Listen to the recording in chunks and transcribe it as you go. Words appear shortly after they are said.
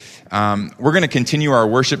We're going to continue our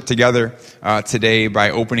worship together today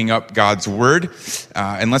by opening up God's Word.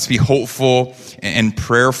 And let's be hopeful and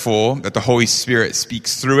prayerful that the Holy Spirit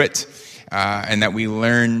speaks through it and that we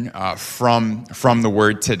learn from the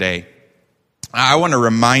Word today. I want to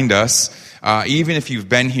remind us, even if you've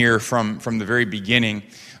been here from the very beginning,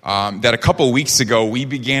 that a couple weeks ago we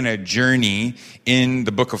began a journey in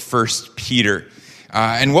the book of 1 Peter.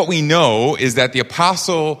 And what we know is that the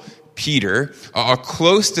Apostle Peter, a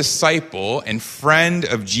close disciple and friend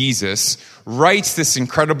of Jesus, writes this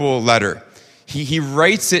incredible letter. He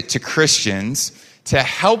writes it to Christians to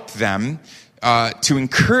help them, to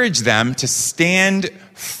encourage them to stand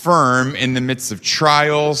firm in the midst of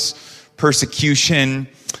trials, persecution,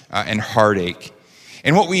 and heartache.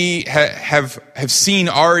 And what we have seen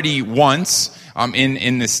already once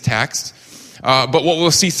in this text, but what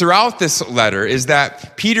we'll see throughout this letter is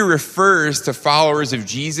that Peter refers to followers of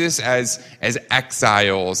Jesus as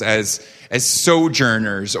exiles, as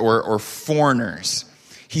sojourners or foreigners.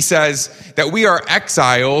 He says that we are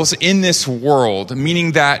exiles in this world,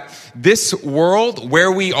 meaning that this world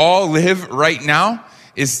where we all live right now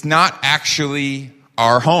is not actually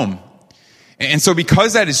our home. And so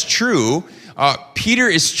because that is true, Peter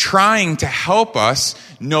is trying to help us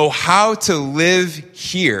know how to live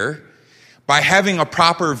here by having a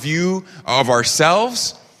proper view of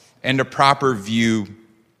ourselves and a proper view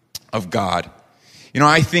of God. You know,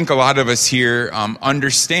 I think a lot of us here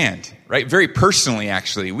understand, right? Very personally,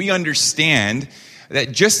 actually. We understand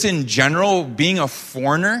that just in general, being a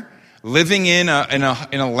foreigner, living in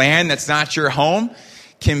a land that's not your home,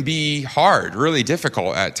 can be hard, really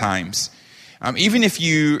difficult at times. Even if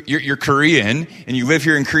you're Korean and you live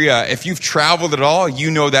here in Korea, if you've traveled at all,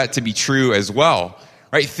 you know that to be true as well.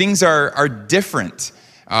 Right? Things are different.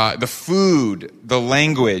 The food, the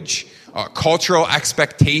language, cultural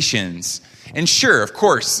expectations. And sure, of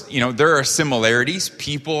course, you know, there are similarities.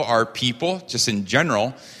 People are people, just in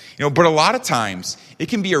general. You know, but a lot of times, it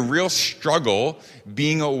can be a real struggle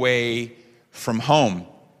being away from home.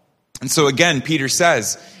 And so again, Peter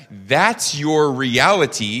says, that's your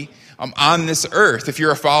reality on this earth if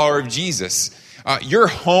you're a follower of Jesus. Your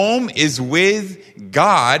home is with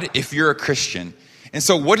God if you're a Christian. And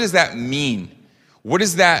so what does that mean? What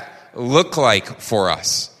does that look like for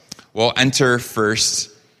us? Well, enter 1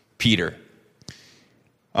 Peter.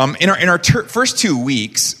 In our first 2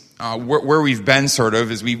 weeks, where we've been sort of,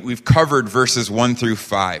 is we've covered verses 1 through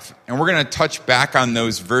 5. And we're going to touch back on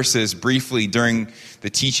those verses briefly during the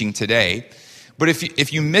teaching today. But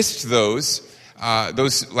if you missed those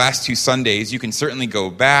last 2 Sundays, you can certainly go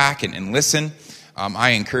back and listen.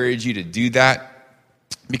 I encourage you to do that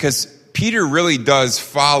because Peter really does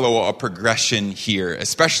follow a progression here,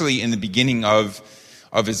 especially in the beginning of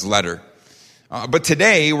his letter. But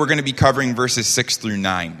today, we're going to be covering verses 6 through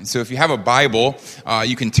 9. So if you have a Bible,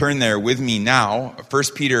 you can turn there with me now, 1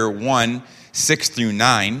 Peter 1, 6 through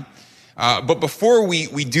 9. But before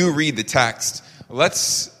we do read the text,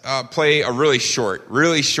 let's play a really short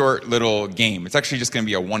little game. It's actually just going to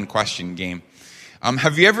be a one-question game.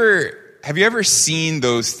 Have you ever seen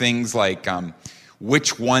those things like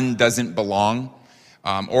which one doesn't belong?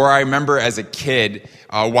 Or I remember as a kid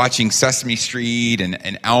watching Sesame Street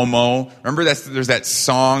and Elmo. Remember there's that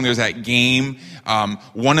song, there's that game.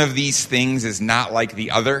 One of these things is not like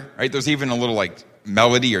the other, right? There's even a little like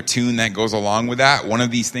melody or tune that goes along with that. One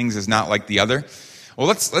of these things is not like the other. Well,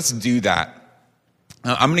 let's do that.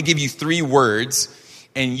 I'm going to give you 3 words,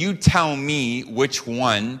 and you tell me which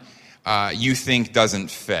one you think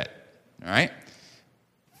doesn't fit. All right?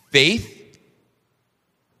 Faith,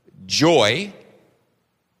 joy,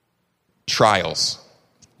 trials.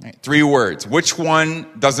 All right, 3 words. Which one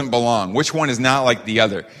doesn't belong? Which one is not like the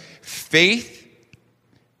other? Faith,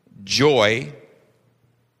 joy,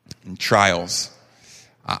 and trials.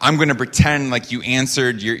 I'm going to pretend like you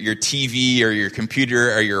answered your TV or your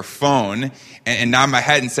computer or your phone and nod my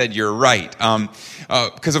head and said you're right.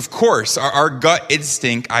 Because of course, our gut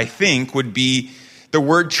instinct, I think, would be the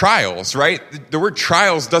word trials, right? The word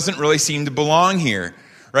trials doesn't really seem to belong here.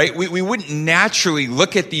 Right? We wouldn't naturally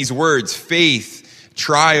look at these words, faith,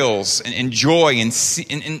 trials, and joy,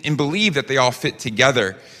 and believe that they all fit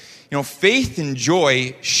together. You know, faith and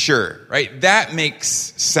joy, sure, right? That makes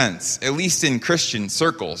sense, at least in Christian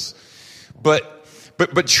circles. But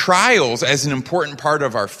trials as an important part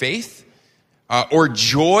of our faith, or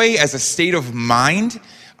joy as a state of mind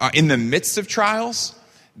in the midst of trials,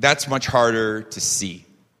 that's much harder to see.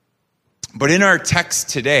 But in our text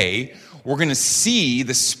today, we're going to see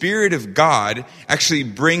the Spirit of God actually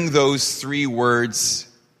bring those 3 words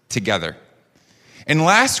together. And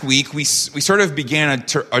last week, we sort of began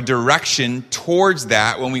a direction towards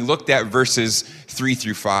that when we looked at verses 3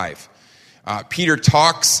 through 5. Peter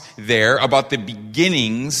talks there about the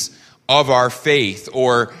beginnings of our faith,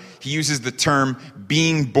 or he uses the term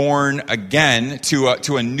being born again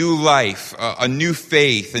to a new life, a new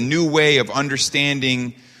faith, a new way of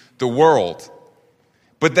understanding the world.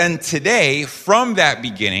 But then today, from that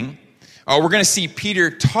beginning, we're going to see Peter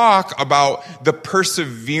talk about the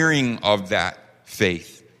persevering of that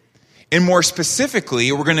faith. And more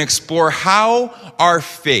specifically, we're going to explore how our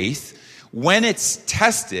faith, when it's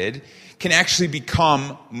tested, can actually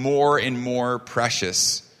become more and more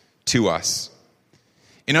precious to us.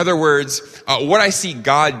 In other words, what I see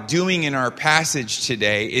God doing in our passage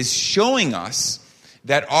today is showing us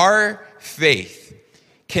that our faith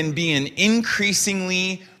can be an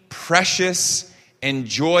increasingly precious and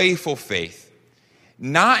joyful faith,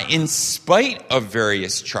 not in spite of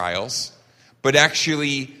various trials, but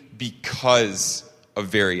actually because of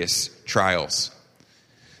various trials.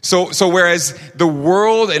 So whereas the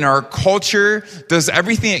world and our culture does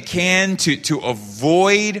everything it can to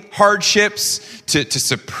avoid hardships, to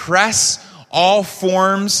suppress all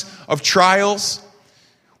forms of trials,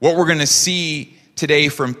 what we're going to see today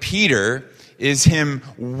from Peter is him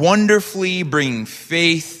wonderfully bringing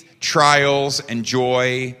faith, trials, and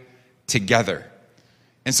joy together.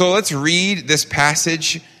 And so let's read this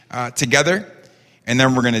passage together, and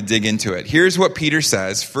then we're going to dig into it. Here's what Peter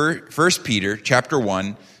says, 1 Peter chapter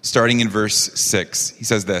 1, starting in verse 6. He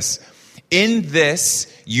says this, "In this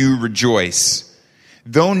you rejoice,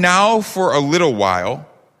 though now for a little while,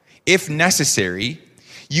 if necessary,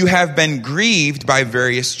 you have been grieved by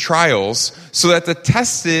various trials, so that the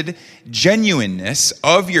tested genuineness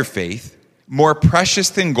of your faith, more precious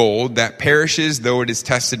than gold that perishes though it is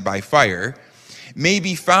tested by fire, may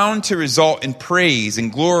be found to result in praise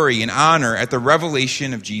and glory and honor at the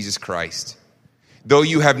revelation of Jesus Christ. Though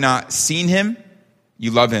you have not seen him,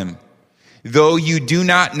 you love him. Though you do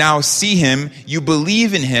not now see him, you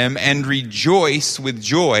believe in him and rejoice with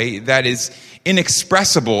joy that is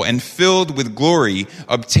inexpressible and filled with glory,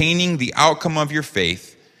 obtaining the outcome of your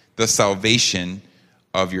faith, the salvation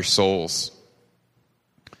of your souls."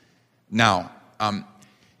 Now,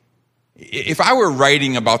 if I were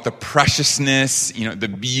writing about the preciousness, the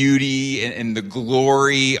beauty and the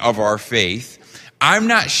glory of our faith, I'm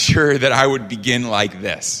not sure that I would begin like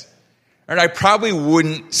this. Right? I probably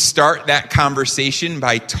wouldn't start that conversation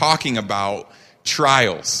by talking about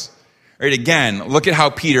trials. Right? Again, look at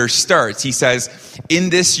how Peter starts. He says,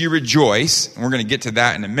 "In this you rejoice," and we're going to get to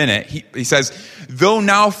that in a minute. He says, "Though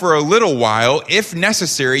now for a little while, if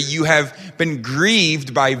necessary, you have been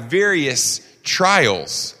grieved by various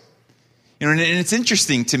trials." And it's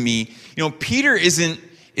interesting to me, Peter isn't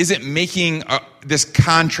making this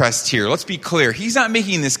contrast here. Let's be clear. He's not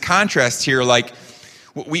making this contrast here like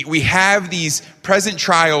we have these present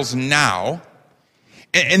trials now,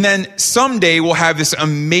 and then someday we'll have this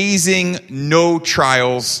amazing no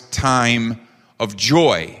trials time of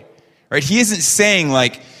joy. Right? He isn't saying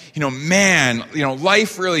like,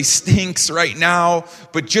 life really stinks right now,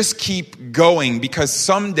 but just keep going because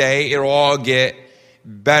someday it'll all get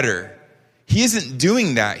better. He isn't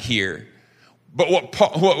doing that here. But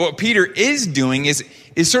what Peter is doing is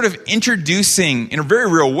sort of introducing, in a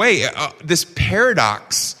very real way, this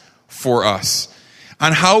paradox for us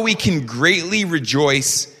on how we can greatly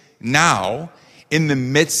rejoice now in the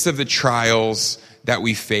midst of the trials that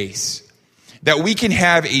we face. That we can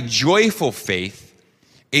have a joyful faith,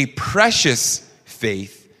 a precious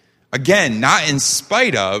faith, again, not in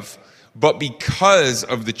spite of, but because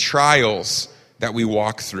of the trials that we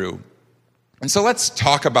walk through. And so let's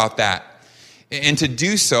talk about that. And to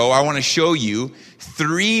do so, I want to show you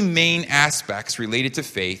three main aspects related to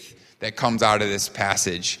faith that comes out of this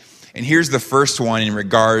passage. And here's the first one in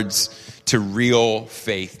regards to real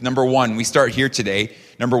faith. Number one, we start here today.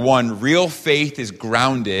 Number one, real faith is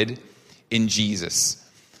grounded in Jesus.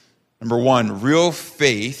 Number one, real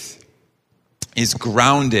faith is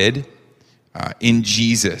grounded in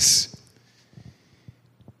Jesus.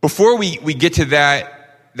 Before we get to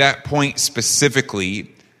that point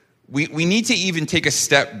specifically, we need to even take a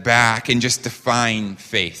step back and just define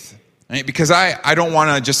faith. Right? Because I don't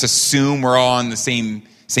want to just assume we're all on the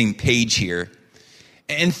same page here.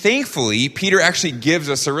 And thankfully, Peter actually gives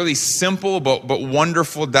us a really simple but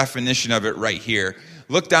wonderful definition of it right here.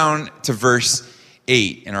 Look down to verse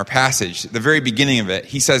 8 in our passage, the very beginning of it.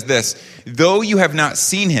 He says this, "Though you have not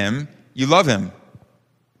seen him, you love him.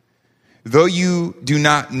 Though you do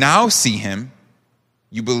not now see him,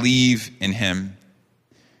 you believe in him."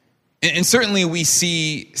 And certainly we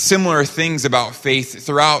see similar things about faith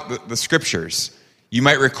throughout the scriptures. You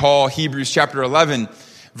might recall Hebrews chapter 11,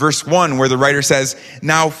 verse 1, where the writer says,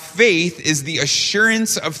 "Now faith is the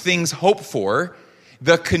assurance of things hoped for,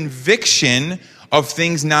 the conviction of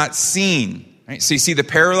things not seen." Right? So you see the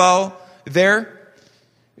parallel there?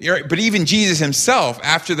 But even Jesus himself,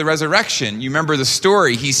 after the resurrection, you remember the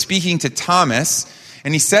story, he's speaking to Thomas,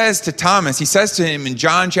 and he says to him in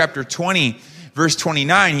John chapter 20, verse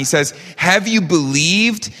 29, he says, "Have you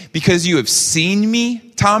believed because you have seen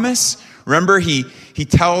me, Thomas?" Remember, he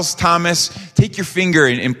tells Thomas, "Take your finger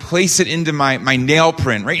and place it into my nail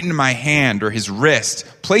print, right into my hand or his wrist.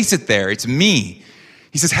 Place it there. It's me."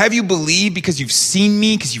 He says, "Have you believed because you've seen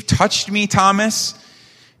me, because you've touched me, Thomas?"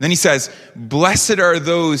 And then he says, "Blessed are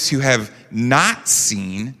those who have not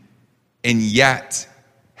seen and yet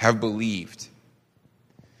have believed."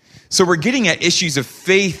 So we're getting at issues of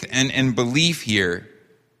faith and belief here.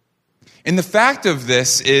 And the fact of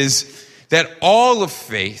this is that all of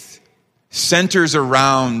faith centers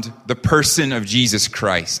around the person of Jesus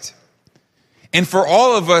Christ. And for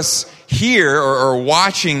all of us here or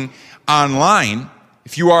watching online,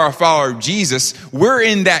 if you are a follower of Jesus, we're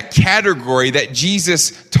in that category that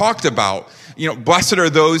Jesus talked about. Blessed are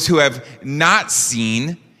those who have not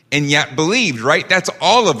seen and yet believed, right? That's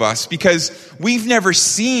all of us, because we've never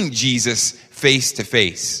seen Jesus face to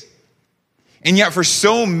face. And yet for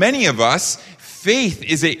so many of us, faith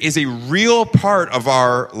is a real part of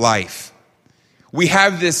our life. We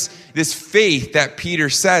have this faith that Peter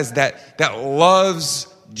says that loves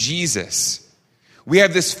Jesus. We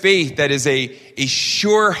have this faith that is a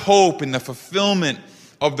sure hope in the fulfillment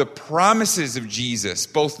of the promises of Jesus,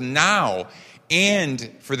 both now and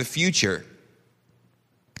for the future.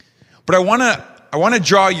 But I want to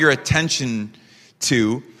draw your attention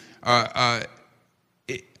to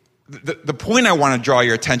the point I want to draw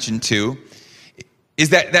your attention to is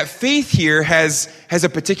that faith here has a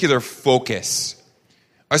particular focus,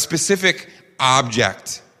 a specific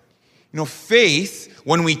object. Faith,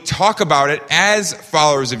 when we talk about it as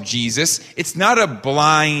followers of Jesus, it's not a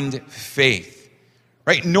blind faith,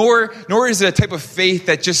 right? Nor is it a type of faith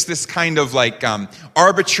that just this kind of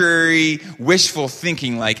arbitrary, wishful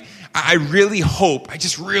thinking, like, I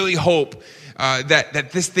just really hope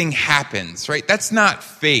that this thing happens, right? That's not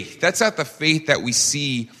faith. That's not the faith that we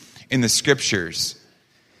see in the scriptures.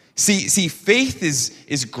 See, faith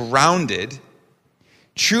is grounded.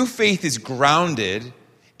 True faith is grounded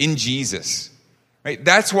in Jesus. Right?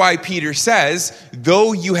 That's why Peter says,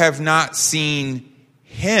 though you have not seen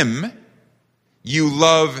him, you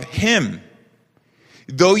love him.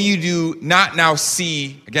 Though you do not now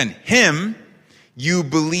see, again, him, you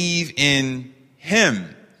believe in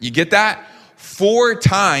him. You get that? 4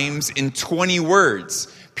 times in 20 words,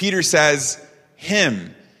 Peter says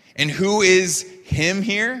him. And who is him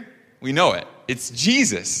here? We know it. It's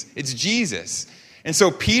Jesus. It's Jesus. And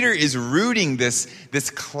so Peter is rooting this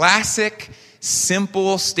classic,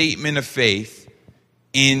 simple statement of faith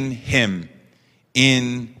in him,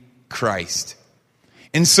 in Christ.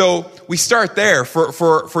 And so we start there.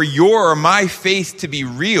 For your or my faith to be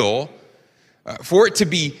real, for it to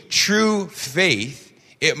be true faith,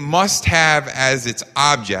 it must have as its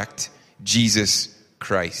object Jesus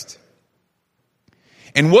Christ.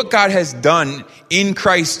 And what God has done in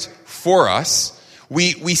Christ for us,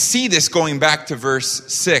 we see this going back to verse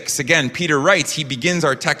 6. Again, Peter writes, he begins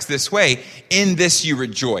our text this way, "In this you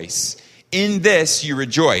rejoice. In this you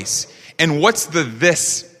rejoice." And what's the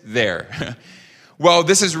this there? Well,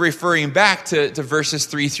 this is referring back to verses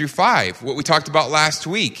 3 through 5, what we talked about last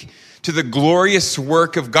week, to the glorious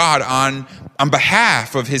work of God on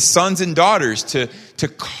behalf of his sons and daughters to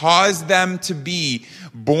cause them to be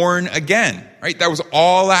born again, right? That was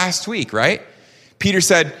all last week, right? Peter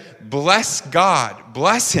said, bless God,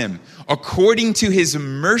 bless him according to his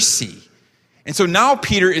mercy. And so now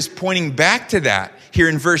Peter is pointing back to that here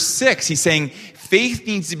in verse 6. He's saying faith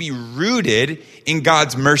needs to be rooted in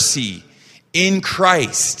God's mercy, in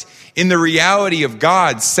Christ, in the reality of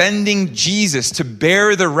God sending Jesus to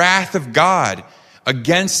bear the wrath of God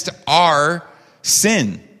against our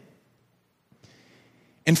sin.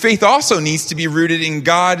 And faith also needs to be rooted in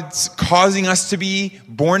God's causing us to be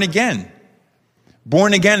born again.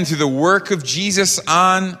 Born again through the work of Jesus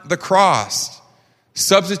on the cross,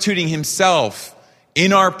 substituting himself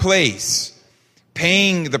in our place,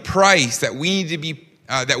 paying the price that we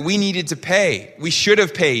needed to pay. We should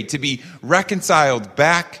have paid to be reconciled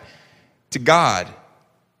back to God.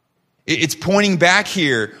 It's pointing back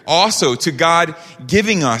here also to God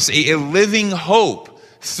giving us a living hope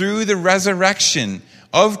through the resurrection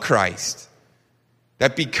of Christ.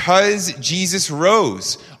 That because Jesus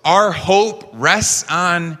rose, our hope rests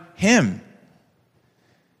on him.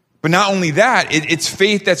 But not only that, it's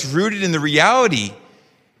faith that's rooted in the reality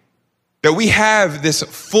that we have this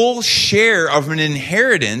full share of an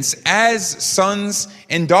inheritance as sons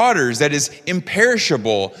and daughters that is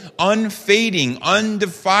imperishable, unfading,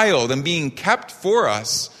 undefiled, and being kept for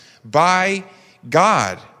us by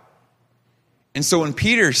God. And so when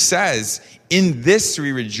Peter says, "In this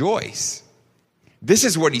we rejoice," this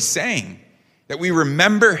is what he's saying, that we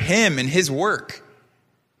remember him and his work.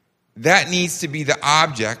 That needs to be the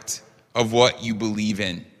object of what you believe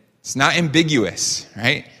in. It's not ambiguous,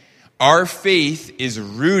 right? Our faith is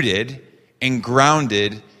rooted and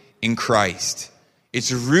grounded in Christ.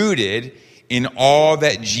 It's rooted in all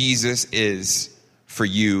that Jesus is for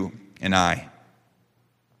you and I.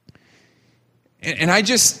 And I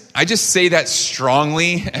just say that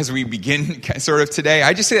strongly as we begin sort of today.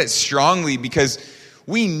 I just say that strongly because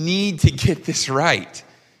we need to get this right.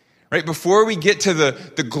 Right? Before we get to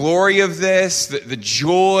the glory of this, the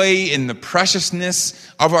joy and the preciousness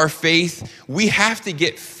of our faith, we have to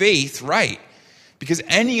get faith right. Because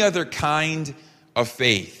any other kind of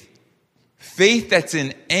faith that's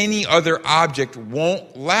in any other object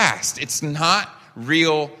won't last. It's not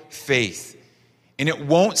real faith. And it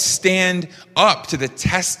won't stand up to the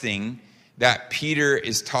testing that Peter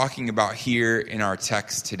is talking about here in our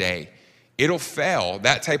text today. It'll fail.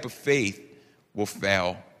 That type of faith will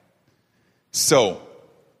fail. So,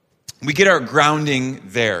 we get our grounding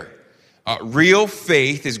there. Real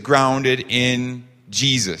faith is grounded in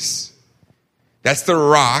Jesus. That's the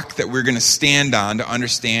rock that we're going to stand on to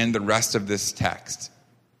understand the rest of this text.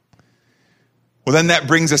 Well, then that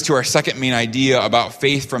brings us to our second main idea about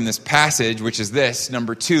faith from this passage, which is this.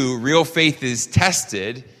 Number 2, real faith is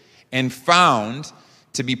tested and found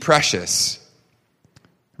to be precious.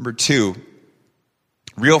 Number 2,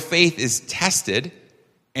 real faith is tested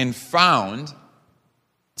and found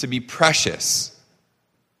to be precious.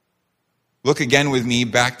 Look again with me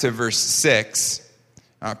back to verse 6.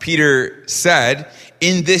 Peter said,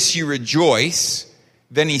 "In this you rejoice."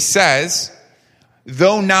 Then he says,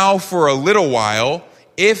 "Though now for a little while,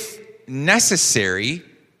 if necessary,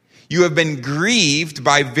 you have been grieved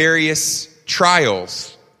by various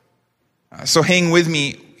trials." So hang with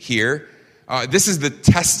me here. This is the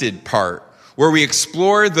tested part, where we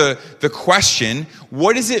explore the question,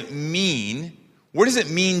 what does it mean? What does it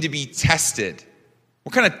mean to be tested?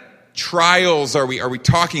 What kind of trials are we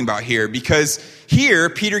talking about here? Because here,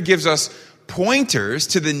 Peter gives us pointers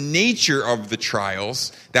to the nature of the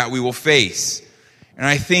trials that we will face. And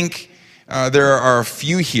I think there are a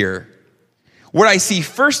few here. What I see,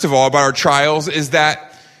 first of all, about our trials is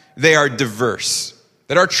that they are diverse.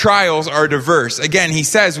 That our trials are diverse. Again, he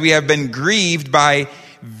says we have been grieved by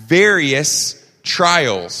various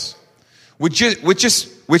trials, which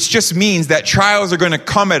just means that trials are going to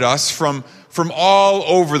come at us from all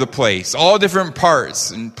over the place, all different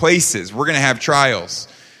parts and places. We're going to have trials.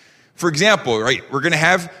 For example, right, we're going to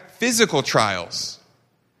have physical trials,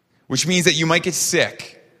 which means that you might get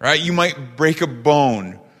sick, right? You might break a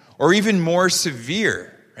bone, or even more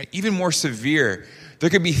severe, right? Even more severe. There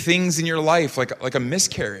could be things in your life like a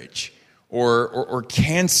miscarriage or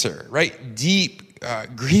cancer, right? Deep,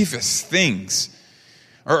 grievous things.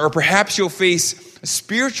 Or perhaps you'll face a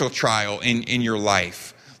spiritual trial in your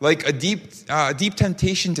life, like a deep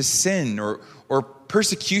temptation to sin or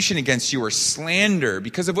persecution against you or slander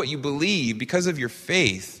because of what you believe, because of your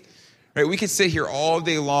faith. Right? We could sit here all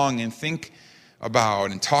day long and think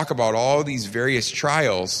about and talk about all these various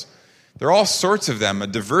trials. There are all sorts of them, a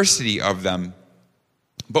diversity of them.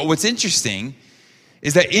 But what's interesting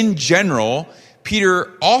is that in general,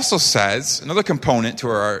 Peter also says, another component to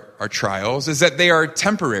our trials, is that they are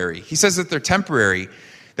temporary. He says that they're temporary.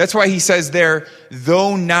 That's why he says there,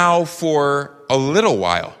 though now for a little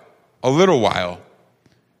while. A little while.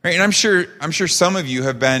 Right? And I'm sure some of you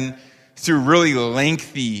have been through really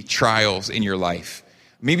lengthy trials in your life.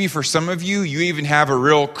 Maybe for some of you, you even have a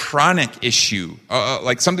real chronic issue,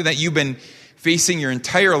 like something that you've been facing your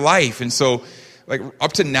entire life. And so, like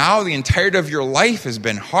up to now, the entirety of your life has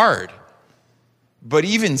been hard. But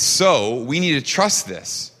even so, we need to trust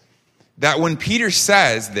this, that when Peter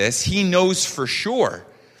says this, he knows for sure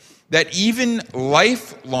that even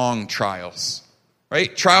lifelong trials,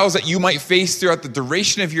 right? Trials that you might face throughout the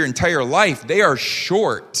duration of your entire life, they are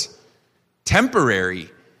short,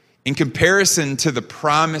 temporary, in comparison to the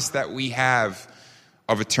promise that we have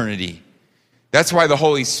of eternity. That's why the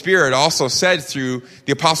Holy Spirit also said through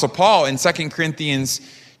the Apostle Paul in 2 Corinthians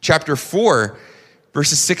chapter 4,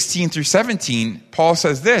 verses 16 through 17, Paul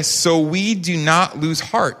says this, "So we do not lose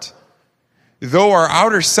heart. Though our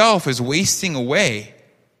outer self is wasting away,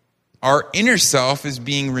 our inner self is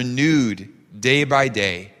being renewed day by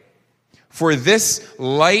day. For this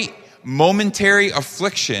light momentary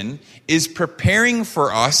affliction is preparing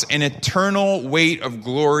for us an eternal weight of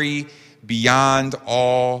glory beyond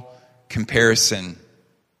all comparison.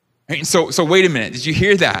 Right? So wait a minute. Did you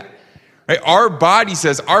hear that? Right? Our bodies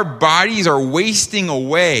are wasting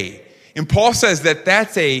away. And Paul says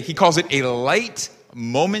that he calls it a light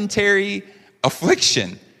momentary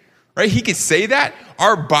affliction. Right? He could say that.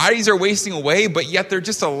 Our bodies are wasting away, but yet they're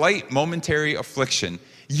just a light momentary affliction.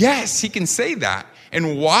 Yes, he can say that.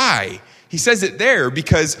 And why? He says it there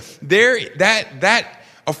because that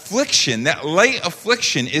affliction, that light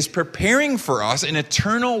affliction, is preparing for us an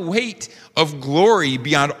eternal weight of glory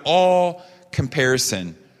beyond all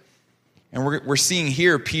comparison. And we're seeing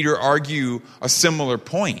here Peter argue a similar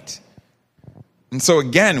point. And so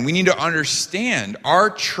again, we need to understand our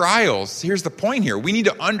trials. Here's the point here. We need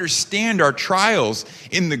to understand our trials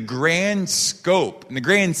in the grand scope, in the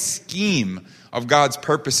grand scheme of God's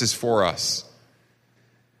purposes for us.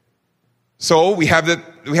 So we have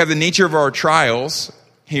the nature of our trials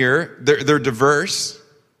here. They're diverse.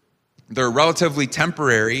 They're relatively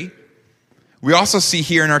temporary. We also see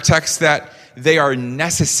here in our text that they are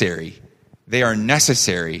necessary. They are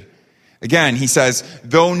necessary. Again, he says,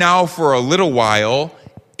 though now for a little while,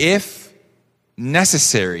 if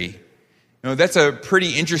necessary. That's a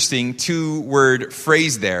pretty interesting two-word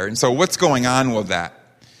phrase there. And so what's going on with that?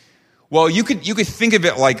 Well, you could think of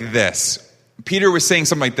it like this. Peter was saying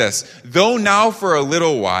something like this. Though now for a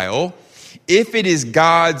little while, if it is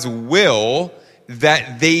God's will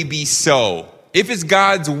that they be so. If it's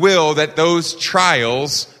God's will that those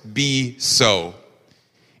trials be so.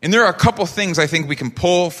 And there are a couple things I think we can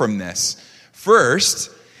pull from this.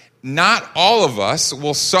 First, not all of us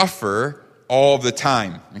will suffer all the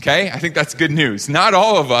time. Okay? I think that's good news. Not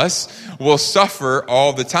all of us will suffer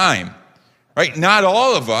all the time. Right? Not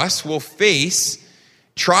all of us will face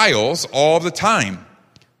trials all the time.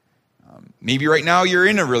 Maybe right now you're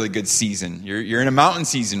in a really good season. You're in a mountain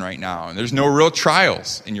season right now, and there's no real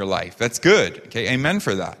trials in your life. That's good. Okay? Amen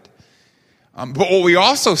for that. But what we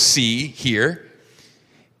also see here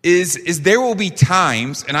is there will be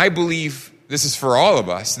times, and I believe this is for all of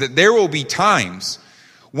us, that there will be times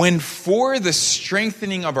when for the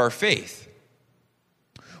strengthening of our faith,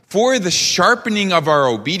 for the sharpening of our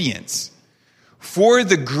obedience, for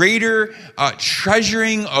the greater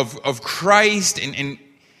treasuring of Christ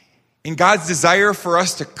and God's desire for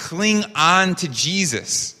us to cling on to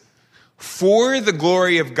Jesus, for the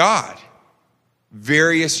glory of God,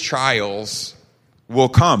 various trials will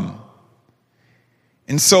come.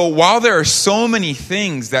 And so while there are so many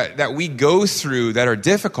things that we go through that are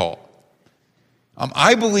difficult,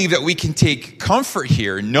 I believe that we can take comfort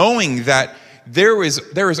here knowing that there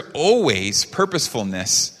is always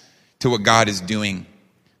purposefulness to what God is doing.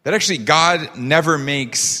 That actually God never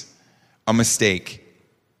makes a mistake.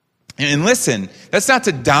 And listen, that's not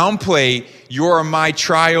to downplay your or my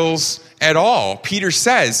trials at all. Peter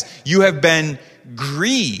says, you have been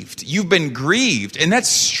grieved. You've been grieved. And that's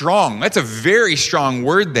strong. That's a very strong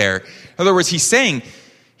word there. In other words, he's saying,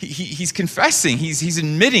 he's confessing, he's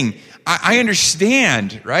admitting, I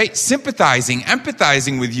understand, right? Sympathizing,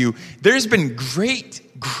 empathizing with you. There's been great,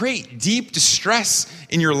 deep distress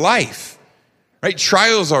in your life, right?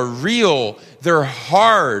 Trials are real. They're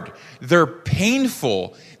hard. They're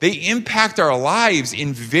painful. They impact our lives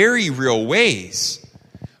in very real ways.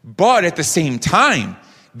 But at the same time,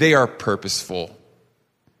 they are purposeful.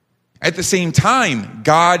 At the same time,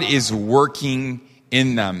 God is working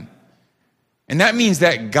in them. And that means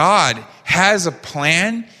that God has a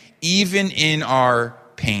plan even in our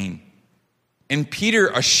pain. And Peter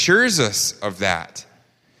assures us of that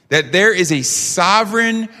there is a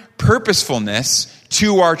sovereign purposefulness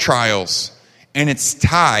to our trials, and it's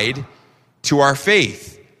tied to our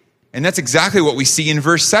faith. And that's exactly what we see in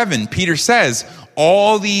verse 7. Peter says,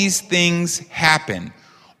 all these things happen.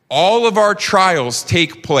 All of our trials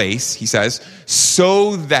take place, he says,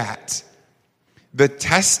 so that the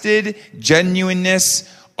tested genuineness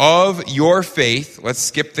of your faith, let's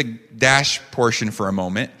skip the dash portion for a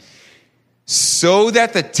moment, so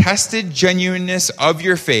that the tested genuineness of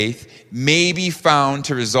your faith may be found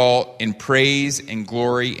to result in praise and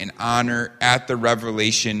glory and honor at the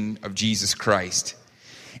revelation of Jesus Christ.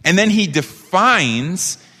 And then he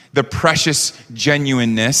defines the precious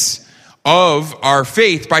genuineness of our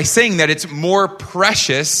faith by saying that it's more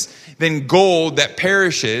precious than gold that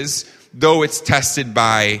perishes, though it's tested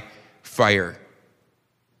by fire.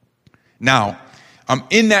 Now,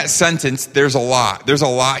 in that sentence, there's a lot. There's a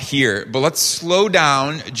lot here. But let's slow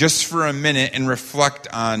down just for a minute and reflect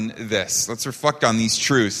on this. Let's reflect on these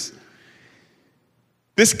truths.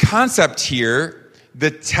 This concept here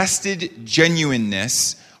the tested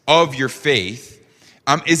genuineness of your faith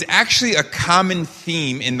is actually a common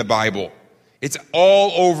theme in the Bible. It's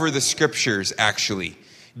all over the scriptures, actually.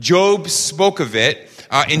 Job spoke of it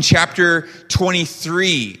in chapter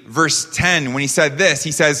 23, verse 10, when he said this.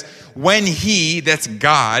 He says, when he, that's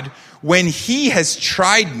God, when he has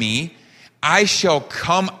tried me, I shall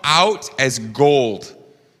come out as gold.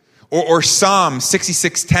 Or Psalm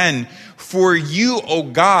 66:10, for you, O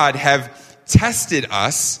God, have tested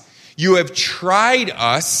us. You have tried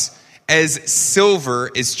us as silver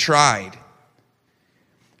is tried.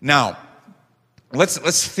 Now,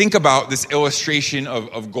 let's think about this illustration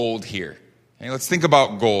of gold here. Okay, let's think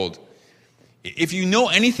about gold. If you know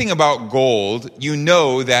anything about gold, you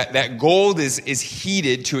know that gold is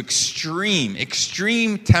heated to extreme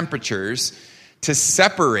temperatures to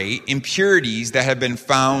separate impurities that have been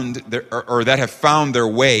found or that have found their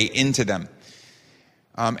way into them.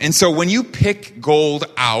 And so when you pick gold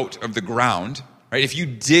out of the ground, right? If you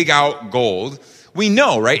dig out gold, we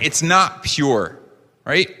know, right? It's not pure,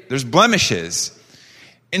 right? There's blemishes.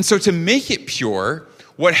 And so to make it pure,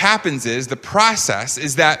 what happens is the process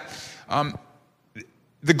is that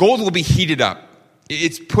the gold will be heated up.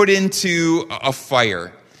 It's put into a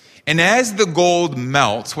fire. And as the gold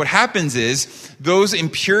melts, what happens is those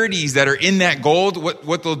impurities that are in that gold,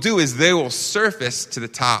 what they'll do is they will surface to the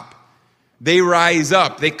top. They rise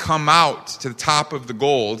up, they come out to the top of the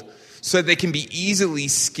gold so that they can be easily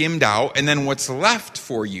skimmed out. And then what's left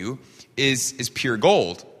for you is pure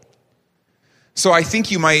gold. So I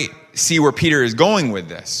think you might see where Peter is going with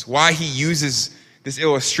this, why he uses this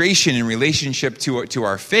illustration in relationship to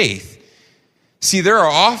our faith. See, there are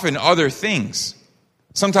often other things,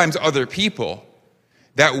 sometimes other people,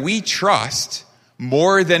 that we trust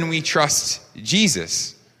more than we trust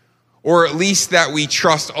Jesus, or at least that we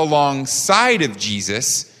trust alongside of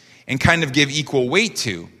Jesus and kind of give equal weight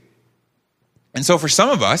to. And so for some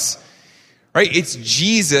of us, right, it's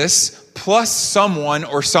Jesus plus someone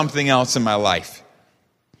or something else in my life.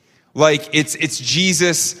 Like it's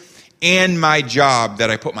Jesus and my job that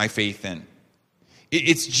I put my faith in.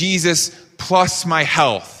 It's Jesus plus my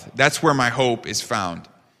health. That's where my hope is found.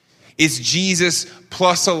 It's Jesus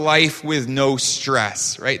plus a life with no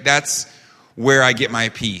stress, right? That's where I get my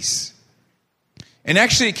peace. And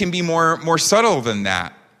actually it can be more subtle than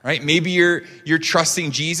that, right? Maybe you're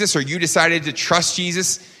trusting Jesus, or you decided to trust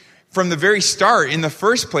Jesus from the very start in the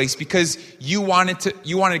first place because you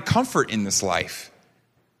wanted comfort in this life.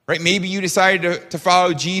 Right? Maybe you decided to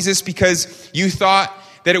follow Jesus because you thought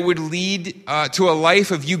that it would lead to a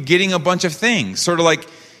life of you getting a bunch of things, sort of like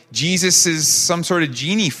Jesus is some sort of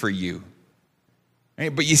genie for you.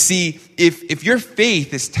 Right? But you see, if your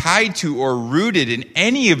faith is tied to or rooted in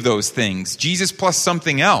any of those things, Jesus plus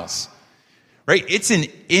something else, right? It's an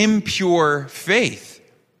impure faith.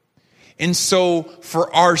 And so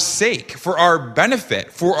for our sake, for our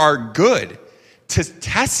benefit, for our good, to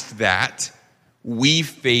test that, we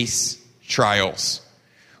face trials.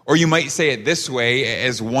 Or you might say it this way,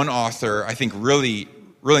 as one author, I think, really,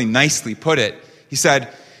 really nicely put it. He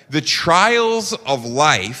said, the trials of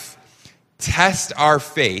life test our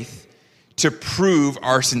faith to prove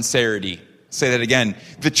our sincerity. Say that again.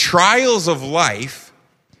 The trials of life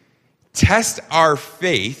test our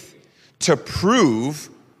faith to prove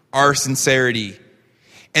our sincerity.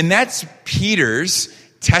 And that's Peter's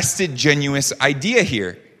tested genuineness idea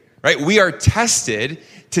here. Right? We are tested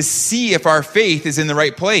to see if our faith is in the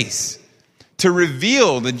right place, to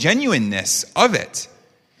reveal the genuineness of it.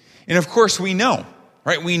 And of course we know,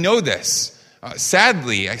 right? We know this,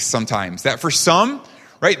 sadly sometimes, that for some,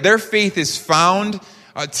 right, their faith is found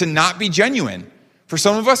to not be genuine. For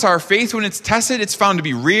some of us, our faith, when it's tested, it's found to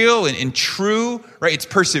be real and true, right? It's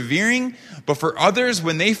persevering. But for others,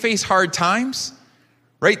 when they face hard times,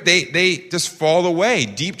 right, they just fall away.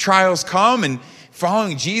 Deep trials come, and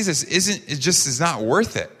following Jesus is not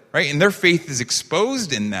worth it, right? And their faith is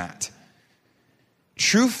exposed in that.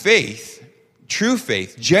 True faith,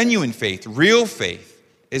 genuine faith, real faith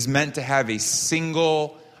is meant to have a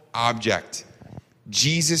single object,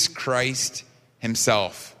 Jesus Christ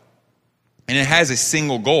himself. And it has a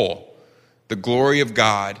single goal, the glory of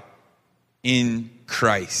God in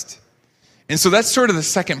Christ. And so that's sort of the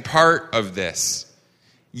second part of this.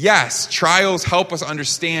 Yes, trials help us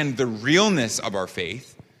understand the realness of our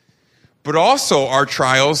faith, but also our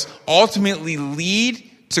trials ultimately lead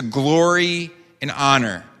to glory and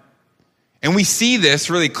honor. And we see this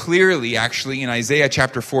really clearly, actually, in Isaiah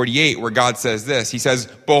chapter 48, where God says this. He says,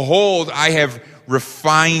 behold, I have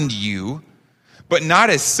refined you, but not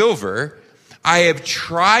as silver. I have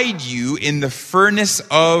tried you in the furnace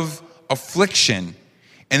of affliction,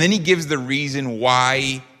 And then he gives the reason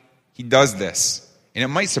why he does this. And it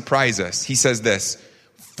might surprise us. He says this,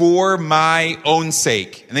 for my own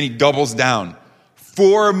sake. And then he doubles down.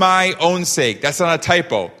 For my own sake. That's not a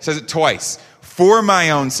typo. He says it twice. For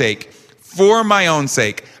my own sake. For my own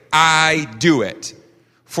sake. I do it.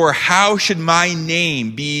 For how should my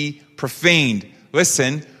name be profaned?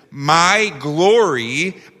 Listen, my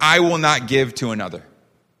glory I will not give to another.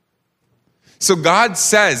 So God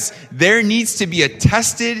says there needs to be a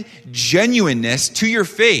tested genuineness to your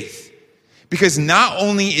faith, because not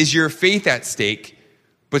only is your faith at stake,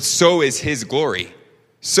 but so is his glory.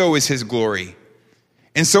 So is his glory.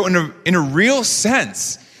 And so in a real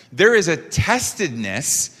sense, there is a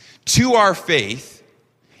testedness to our faith,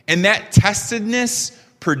 and that testedness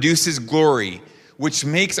produces glory, which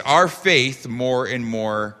makes our faith more and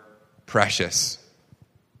more precious.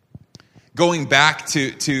 Going back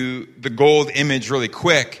to the gold image really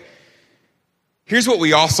quick, here's what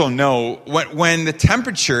we also know. When the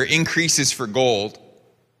temperature increases for gold,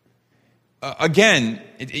 again,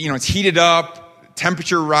 it's heated up,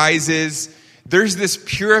 temperature rises, there's this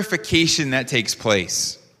purification that takes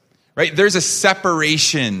place, right? There's a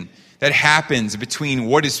separation that happens between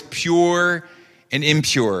what is pure and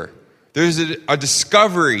impure. There's a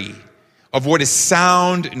discovery of what is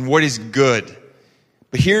sound and what is good.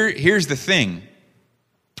 But here's the thing.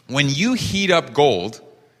 When you heat up gold,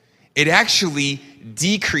 it actually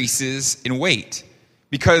decreases in weight.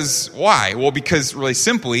 Because why? Well, because really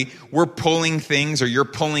simply, we're pulling things, or you're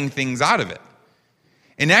pulling things out of it.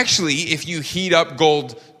 And actually, if you heat up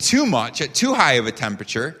gold too much, at too high of a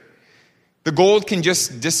temperature, the gold can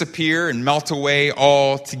just disappear and melt away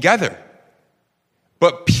altogether.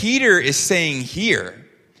 But Peter is saying here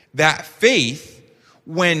that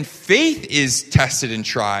when faith is tested and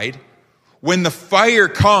tried, when the fire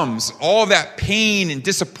comes, all that pain and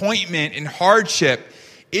disappointment and hardship,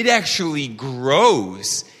 it actually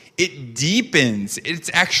grows. It deepens.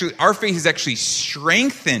 Our faith is actually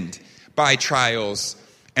strengthened by trials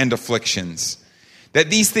and afflictions. That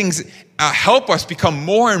these things help us become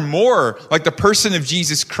more and more like the person of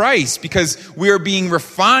Jesus Christ, because we are being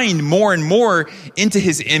refined more and more into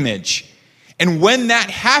his image. And when that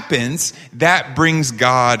happens, that brings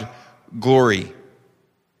God glory.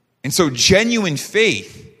 And so genuine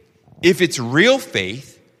faith, if it's real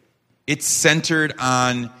faith, it's centered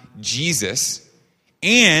on Jesus,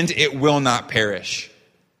 and it will not perish.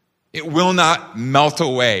 It will not melt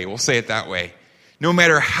away. We'll say it that way. No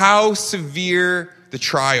matter how severe the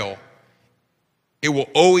trial, it will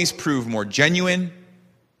always prove more genuine,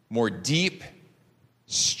 more deep,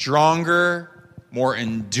 stronger, more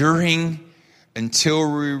enduring,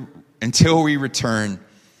 until we return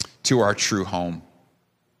to our true home.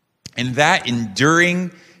 And that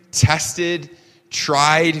enduring, tested,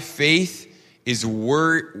 tried faith is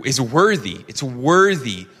worthy. It's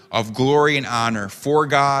worthy of glory and honor for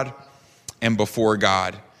God and before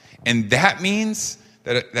God. And that means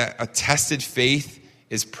that a tested faith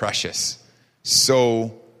is precious.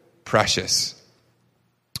 So precious.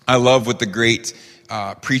 I love what the great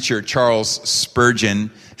preacher Charles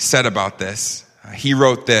Spurgeon said about this. He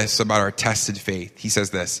wrote this about our tested faith. He says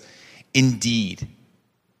this, indeed,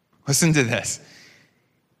 listen to this,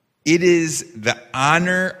 it is the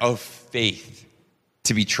honor of faith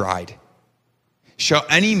to be tried. Shall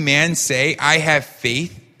any man say, I have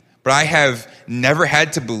faith, but I have never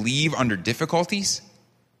had to believe under difficulties?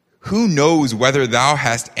 Who knows whether thou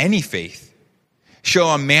hast any faith? Shall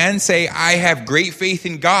a man say, I have great faith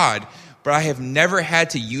in God, but I have never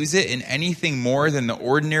had to use it in anything more than the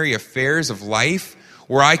ordinary affairs of life,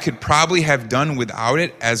 where I could probably have done without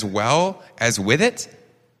it as well as with it?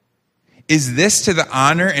 Is this to the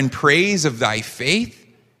honor and praise of thy faith?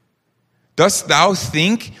 Dost thou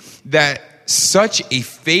think that such a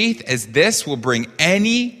faith as this will bring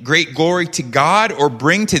any great glory to God, or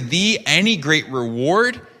bring to thee any great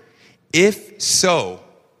reward? If so,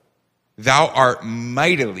 thou art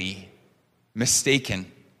mightily mistaken.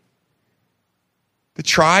 The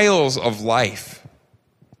trials of life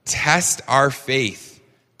test our faith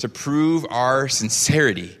to prove our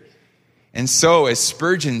sincerity. And so, as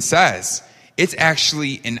Spurgeon says, it's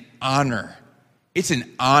actually an honor. It's an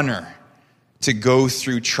honor to go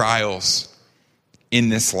through trials in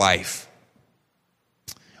this life.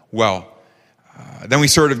 Well, then we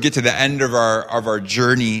sort of get to the end of our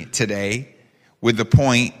journey today with the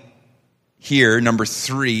point here, number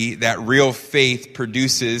 3, that real faith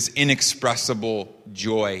produces inexpressible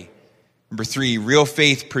joy. Number 3, real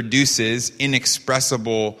faith produces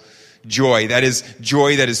inexpressible joy. That is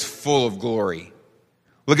joy that is full of glory.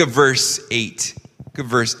 Look at verse 8. Look at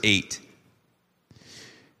verse 8.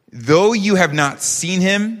 Though you have not seen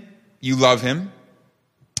him, you love him.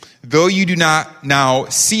 Though you do not now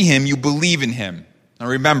see him, you believe in him. Now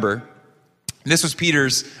remember, this was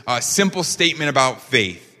Peter's simple statement about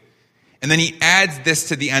faith. And then he adds this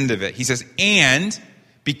to the end of it. He says, and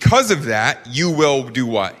because of that, you will do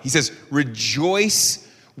what? He says, rejoice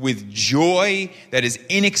with joy that is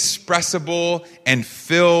inexpressible and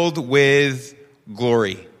filled with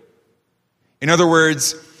glory. In other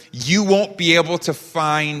words, you won't be able to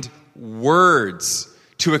find words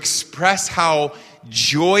to express how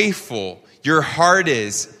joyful your heart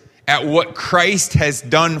is at what Christ has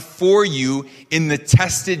done for you in the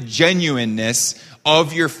tested genuineness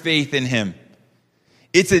of your faith in him.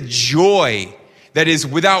 It's a joy that is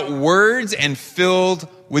without words and filled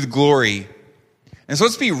with glory. And so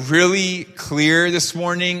let's be really clear this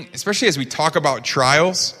morning, especially as we talk about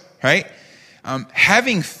trials, right?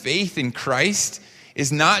 Having faith in Christ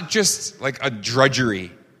is not just like a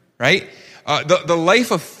drudgery, right? The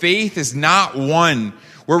life of faith is not one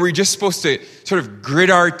where we're just supposed to sort of grit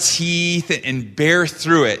our teeth and bear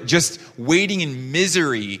through it, just waiting in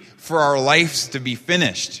misery for our lives to be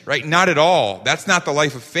finished, right? Not at all. That's not the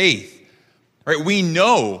life of faith, right? We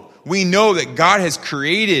know that God has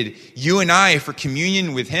created you and I for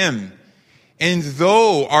communion with him. And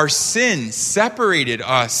though our sin separated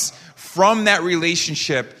us from that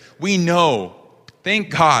relationship, we know,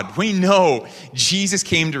 thank God, we know Jesus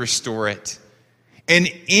came to restore it. And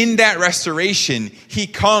in that restoration, he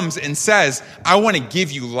comes and says, I want to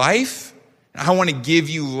give you life. I want to give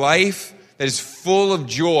you life that is full of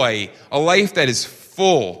joy, a life that is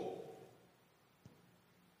full.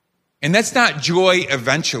 And that's not joy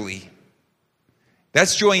eventually.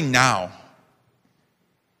 That's joy now.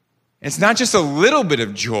 It's not just a little bit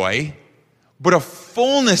of joy, but a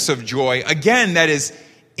fullness of joy, again, that is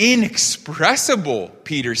inexpressible,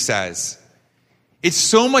 Peter says. It's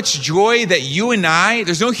so much joy that you and I,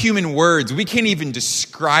 there's no human words. We can't even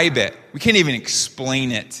describe it. We can't even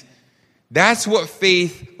explain it. That's what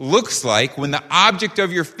faith looks like when the object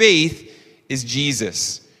of your faith is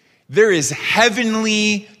Jesus. There is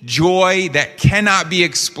heavenly joy that cannot be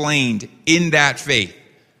explained in that faith.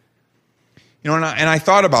 You know, and I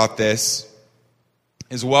thought about this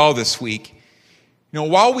as well this week. You know,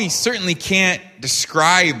 while we certainly can't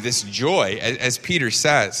describe this joy, as Peter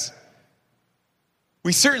says,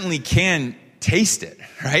 we certainly can taste it,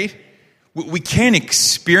 right? We can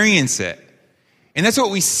experience it. And that's what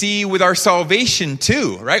we see with our salvation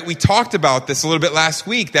too, right? We talked about this a little bit last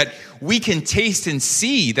week, that we can taste and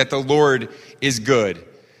see that the Lord is good.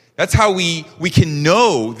 That's how we can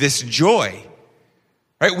know this joy,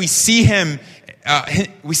 right? We see him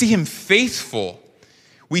faithful.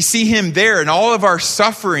 We see him there in all of our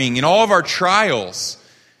suffering, in all of our trials.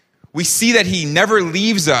 We see that he never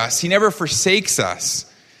leaves us. He never forsakes us.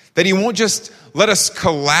 That he won't just let us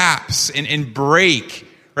collapse and break,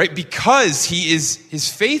 right? Because he is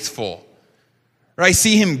faithful. Right? I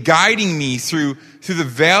see him guiding me through the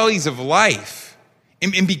valleys of life.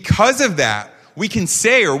 And because of that, we can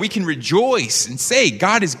say, or we can rejoice and say,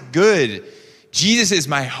 God is good. Jesus is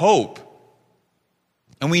my hope.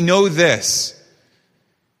 And we know this.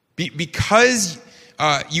 Because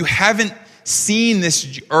you haven't seen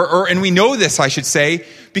this, and we know this, I should say,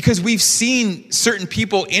 because we've seen certain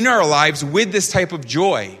people in our lives with this type of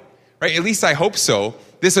joy, right? At least I hope so.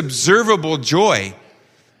 This observable joy,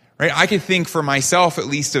 right? I could think for myself, at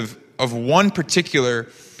least, of one particular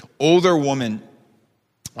older woman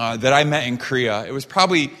that I met in Korea. It was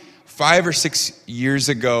probably 5 or 6 years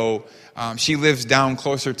ago. She lives down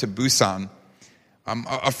closer to Busan.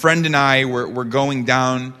 A friend and I were going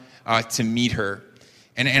down to meet her.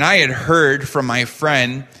 And I had heard from my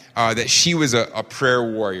friend that she was a prayer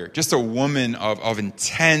warrior, just a woman of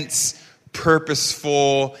intense,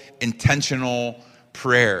 purposeful, intentional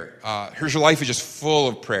prayer. Her life is just full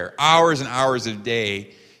of prayer. Hours and hours a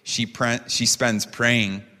day she spends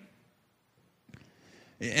praying.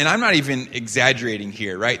 And I'm not even exaggerating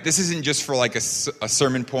here, right? This isn't just for like a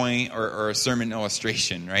sermon point or a sermon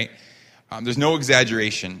illustration, right? There's no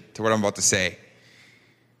exaggeration to what I'm about to say.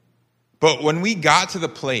 But when we got to the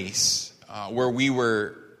place where we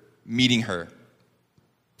were meeting her,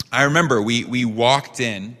 I remember we walked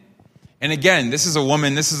in. And again, this is a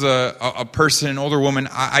woman, this is a person, an older woman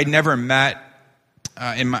I'd never met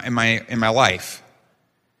in my life.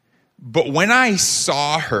 But when I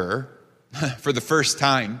saw her for the first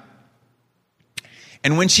time,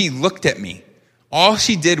 and when she looked at me, all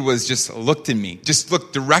she did was just looked at me, just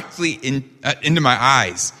looked directly into my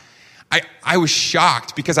eyes. I was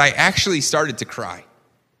shocked because I actually started to cry.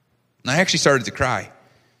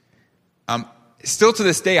 still to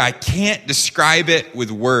this day, I can't describe it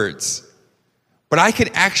with words, but I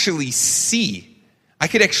could actually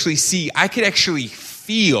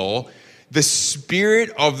feel the Spirit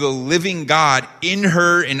of the living God in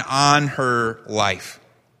her and on her life.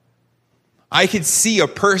 I could see a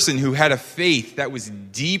person who had a faith that was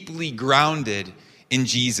deeply grounded in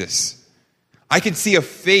Jesus. I could see a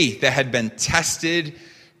faith that had been tested,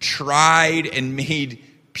 tried, and made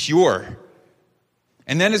pure.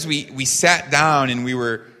 And then as we sat down and we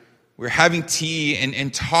were having tea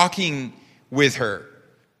and talking with her,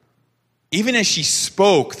 even as she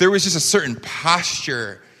spoke, there was just a certain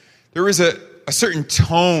posture. There was a certain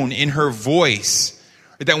tone in her voice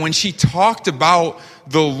that when she talked about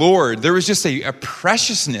the Lord, there was just a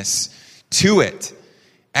preciousness to it.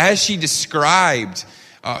 As she described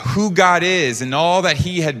who God is and all that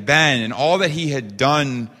he had been and all that he had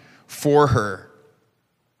done for her.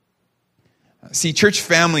 See, church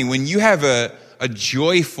family, when you have a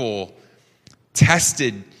joyful,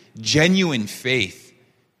 tested, genuine faith,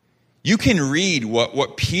 you can read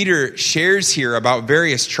what Peter shares here about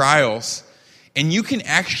various trials, and you can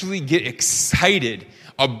actually get excited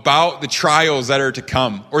about the trials that are to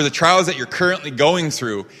come, or the trials that you're currently going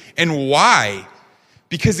through. And why?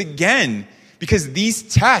 Because these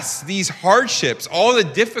tests, these hardships, all the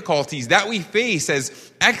difficulties that we face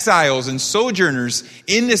as exiles and sojourners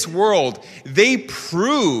in this world, they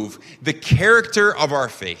prove the character of our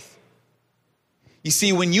faith. You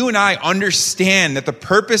see, when you and I understand that the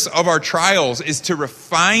purpose of our trials is to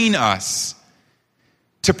refine us,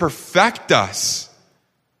 to perfect us,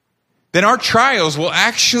 then our trials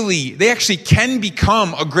they actually can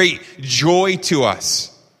become a great joy to us.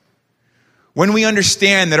 When we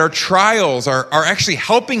understand that our trials are actually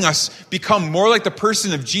helping us become more like the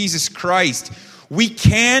person of Jesus Christ, we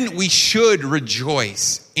should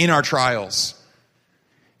rejoice in our trials.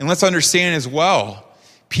 And let's understand as well,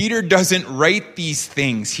 Peter doesn't write these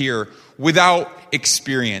things here without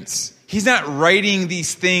experience. He's not writing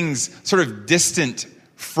these things sort of distant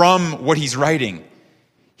from what he's writing.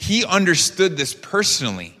 He understood this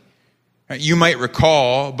personally. You might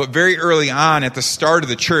recall, but very early on at the start of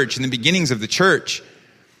the church, in the beginnings of the church,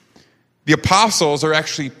 the apostles are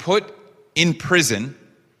actually put in prison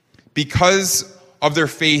because of their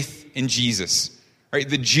faith in Jesus. Right?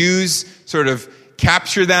 The Jews sort of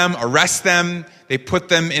capture them, arrest them, they put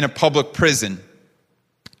them in a public prison.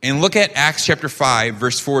 And look at Acts chapter 5,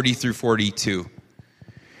 verse 40 through 42.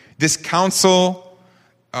 This council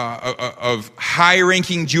of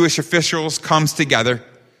high-ranking Jewish officials comes together.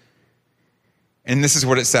 And this is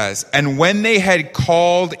what it says. And when they had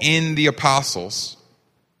called in the apostles,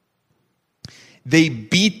 they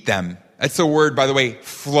beat them. That's the word, by the way,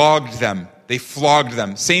 flogged them. They flogged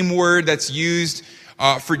them. Same word that's used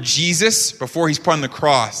for Jesus before he's put on the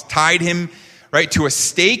cross. Tied him right to a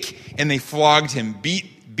stake, and they flogged him,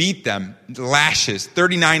 beat them, lashes,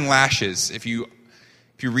 39 lashes, if you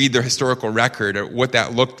read the historical record of what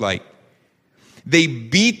that looked like. They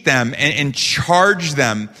beat them and charged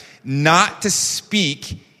them not to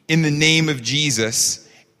speak in the name of Jesus,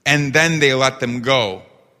 and then they let them go.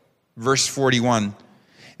 Verse 41.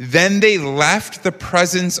 Then they left the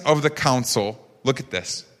presence of the council. Look at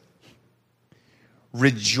this.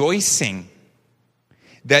 Rejoicing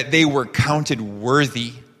that they were counted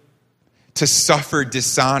worthy to suffer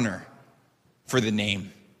dishonor for the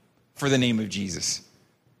name of Jesus.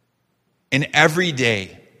 And every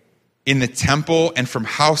day in the temple and from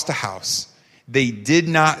house to house, they did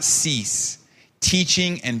not cease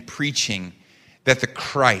teaching and preaching that the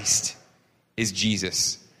Christ is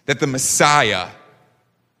Jesus, that the Messiah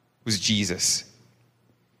was Jesus.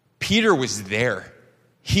 Peter was there.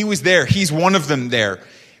 He was there. He's one of them there.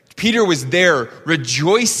 Peter was there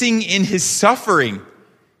rejoicing in his suffering,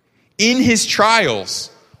 in his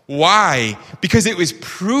trials. Why? Because it was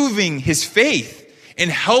proving his faith and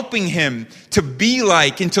helping him to be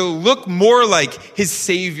like and to look more like his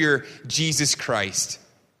Savior, Jesus Christ.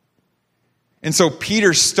 And so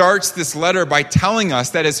Peter starts this letter by telling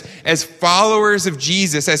us that as followers of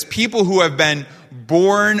Jesus, as people who have been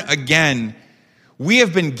born again, we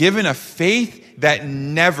have been given a faith that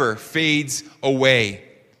never fades away.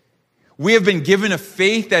 We have been given a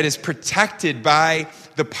faith that is protected by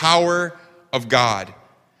the power of God.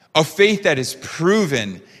 A faith that is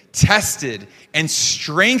proven, tested, and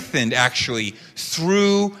strengthened actually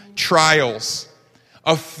through trials.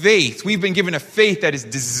 A faith, we've been given a faith that is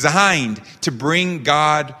designed to bring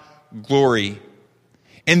God glory.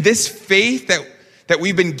 And this faith that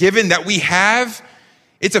we've been given, that we have,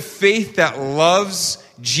 it's a faith that loves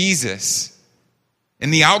Jesus.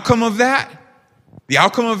 And the outcome of that The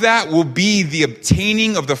outcome of that will be the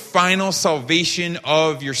obtaining of the final salvation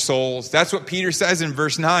of your souls. That's what Peter says in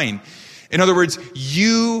verse 9. In other words,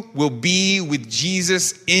 you will be with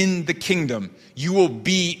Jesus in the kingdom. You will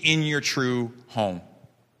be in your true home.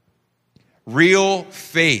 Real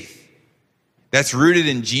faith that's rooted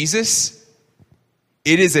in Jesus,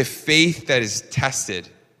 it is a faith that is tested.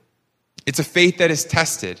 It's a faith that is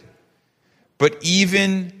tested. But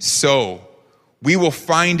even so, we will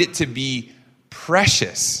find it to be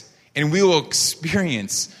precious, and we will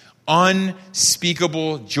experience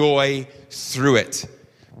unspeakable joy through it.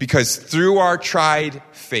 Because through our tried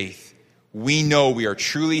faith, we know we are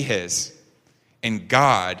truly His, and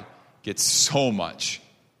God gets so much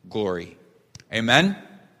glory. Amen?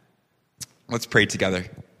 Let's pray together.